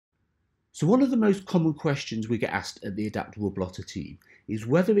So one of the most common questions we get asked at the Adaptable Blotter team is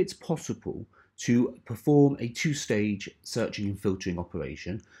whether it's possible to perform a two-stage searching and filtering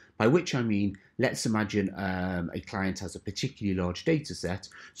operation, by which I mean, let's imagine a client has a particularly large data set,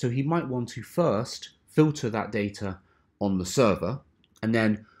 so he might want to first filter that data on the server and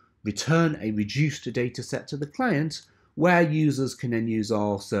then return a reduced data set to the client, where users can then use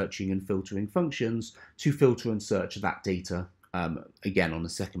our searching and filtering functions to filter and search that data again on the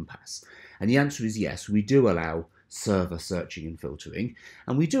second pass. And the answer is yes, we do allow server searching and filtering,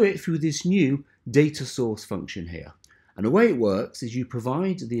 and we do it through this new data source function here. And the way it works is you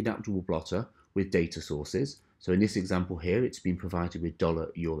provide the Adaptable Blotter with data sources. So in this example here, it's been provided with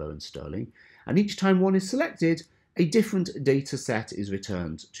 $, euro, and sterling. And each time one is selected, a different data set is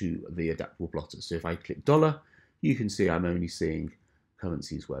returned to the Adaptable Blotter. So if I click $, you can see I'm only seeing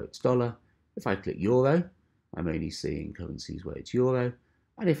currencies where it's $. If I click euro, I'm only seeing currencies where it's euro.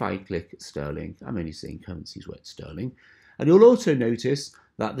 And if I click sterling, I'm only seeing currencies where it's sterling. And you'll also notice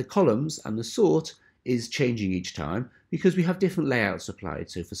that the columns and the sort is changing each time because we have different layouts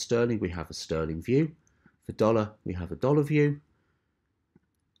applied. So for sterling, we have a sterling view. For $, we have a $, view.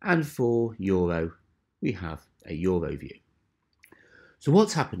 And for euro, we have a euro view. So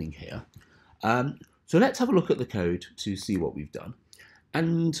what's happening here? So let's have a look at the code to see what we've done.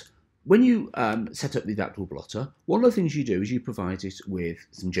 And when you set up the Adaptable Blotter, one of the things you do is you provide it with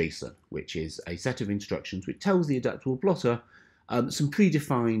some JSON, which is a set of instructions which tells the Adaptable Blotter some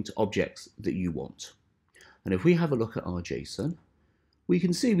predefined objects that you want. And if we have a look at our JSON, we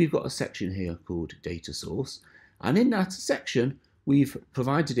can see we've got a section here called data source. And in that section, we've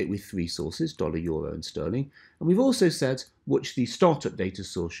provided it with three sources, $, euro, and sterling. And we've also said which the startup data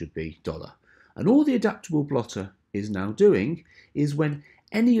source should be, $. And all the Adaptable Blotter is now doing is when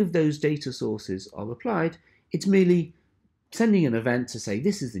any of those data sources are applied, it's merely sending an event to say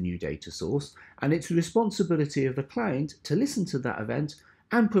this is the new data source, and it's the responsibility of the client to listen to that event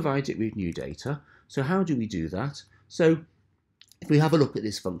and provide it with new data. So how do we do that? So if we have a look at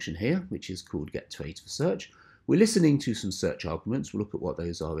this function here, which is called getTradeForSearch, we're listening to some search arguments. We'll look at what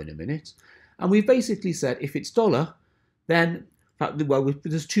those are in a minute. And we've basically said if it's $, then well,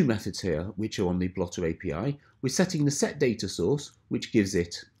 there's two methods here which are on the Blotter API. We're setting the set data source, which gives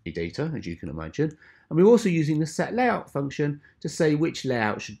it a data, as you can imagine. And we're also using the set layout function to say which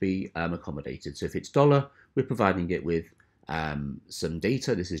layout should be accommodated. So if it's $, we're providing it with some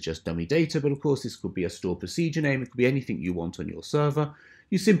data. This is just dummy data, but of course this could be a store procedure name. It could be anything you want on your server.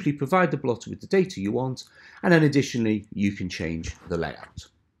 You simply provide the blotter with the data you want, and then additionally, you can change the layout.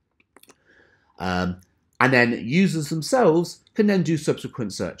 And then users themselves can then do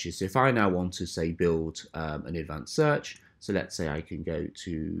subsequent searches. So if I now want to, say, build an advanced search, so let's say I can go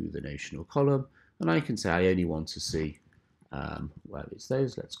to the notional column, and I can say I only want to see, well, it's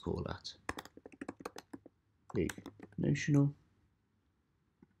those, let's call that big notional.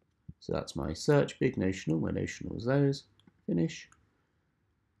 So that's my search, big notional, where notional is those, finish.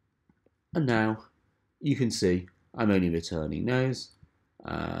 And now you can see I'm only returning those.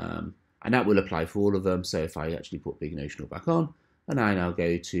 And that will apply for all of them. So if I actually put big notional back on, and I now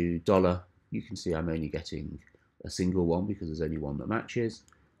go to $, you can see I'm only getting a single one because there's only one that matches.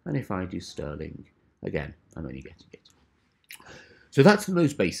 And if I do sterling, again, I'm only getting it. So that's the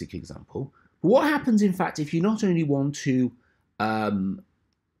most basic example. But what happens, in fact, if you not only want to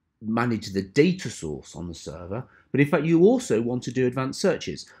manage the data source on the server, but in fact, you also want to do advanced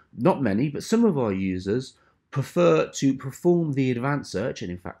searches? Not many, but some of our users prefer to perform the advanced search,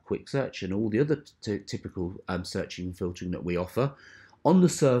 and in fact quick search and all the other typical searching and filtering that we offer on the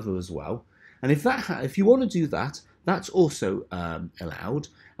server as well. And if you want to do that, that's also allowed.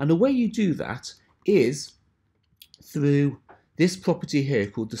 And the way you do that is through this property here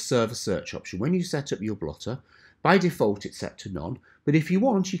called the server search option. When you set up your blotter, by default it's set to none, but if you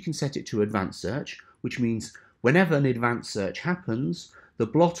want, you can set it to advanced search, which means whenever an advanced search happens, the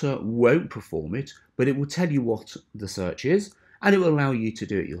blotter won't perform it, but it will tell you what the search is, and it will allow you to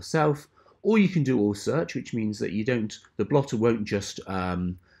do it yourself. Or you can do all search, which means that the blotter won't just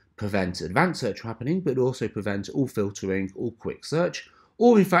prevent advanced search happening, but also prevent all filtering, all quick search.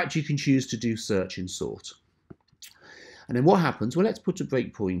 Or in fact, you can choose to do search and sort. And then what happens? Well, let's put a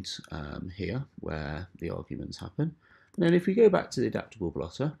breakpoint here where the arguments happen. And then if we go back to the Adaptable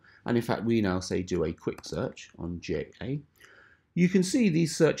Blotter, and in fact we now say do a quick search on JA, you can see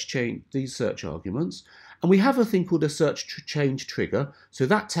these search arguments, and we have a thing called a search change trigger. So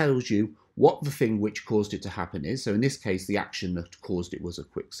that tells you what the thing which caused it to happen is. So in this case, the action that caused it was a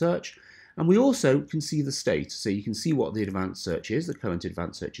quick search. And we also can see the state. So you can see what the advanced search is. The current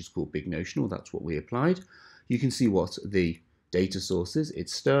advanced search is called big notional. That's what we applied. You can see what the data source is,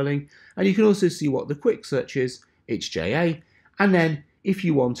 it's Sterling, and you can also see what the quick search is, it's JA, and then if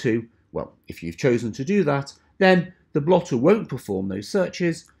you want to, well, if you've chosen to do that, then the blotter won't perform those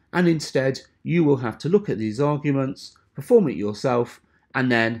searches, and instead you will have to look at these arguments, perform it yourself,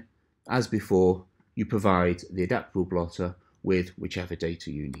 and then, as before, you provide the Adaptable Blotter with whichever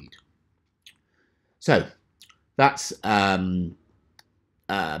data you need. So that's to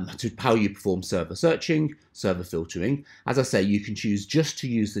how you perform server searching, server filtering. As I say, you can choose just to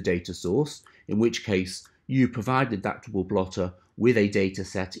use the data source, in which case you provide the Adaptable Blotter with a data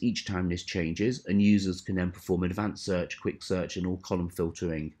set each time this changes, and users can then perform advanced search, quick search, and all column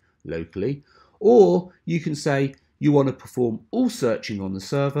filtering locally. Or you can say you want to perform all searching on the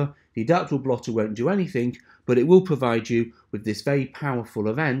server. The Adaptable Blotter won't do anything, but it will provide you with this very powerful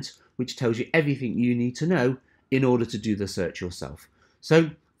event which tells you everything you need to know in order to do the search yourself.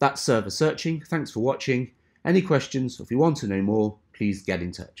 So that's server searching. Thanks for watching. Any questions, or if you want to know more, please get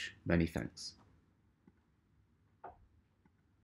in touch. Many thanks.